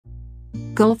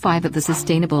Goal 5 of the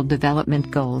Sustainable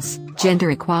Development Goals,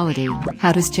 Gender Equality.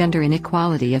 How does gender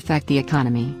inequality affect the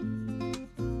economy?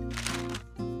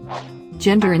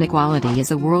 Gender inequality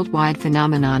is a worldwide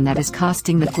phenomenon that is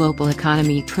costing the global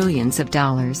economy trillions of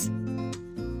dollars.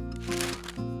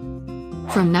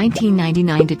 From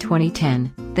 1999 to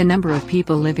 2010, the number of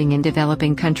people living in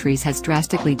developing countries has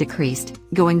drastically decreased,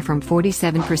 going from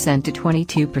 47% to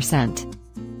 22%.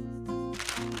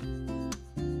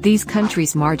 These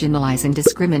countries marginalize and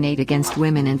discriminate against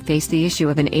women and face the issue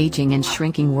of an aging and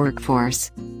shrinking workforce.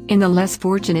 In the less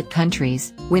fortunate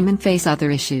countries, women face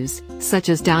other issues, such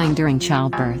as dying during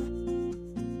childbirth.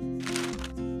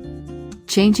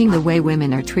 Changing the way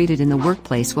women are treated in the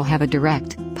workplace will have a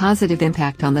direct, positive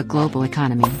impact on the global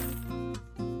economy.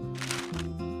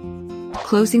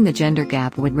 Closing the gender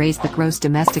gap would raise the gross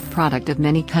domestic product of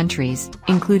many countries,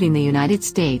 including the United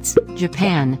States,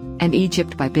 Japan, and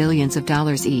Egypt by billions of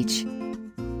dollars each.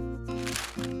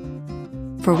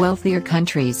 For wealthier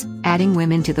countries, adding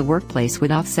women to the workplace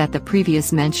would offset the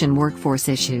previous mentioned workforce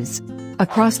issues.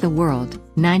 Across the world,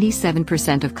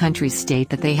 97% of countries state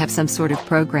that they have some sort of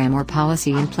program or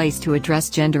policy in place to address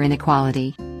gender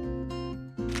inequality.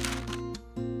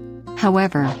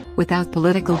 However, without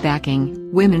political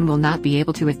backing, women will not be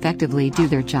able to effectively do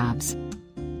their jobs.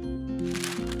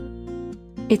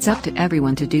 It's up to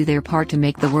everyone to do their part to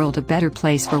make the world a better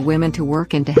place for women to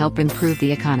work and to help improve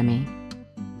the economy.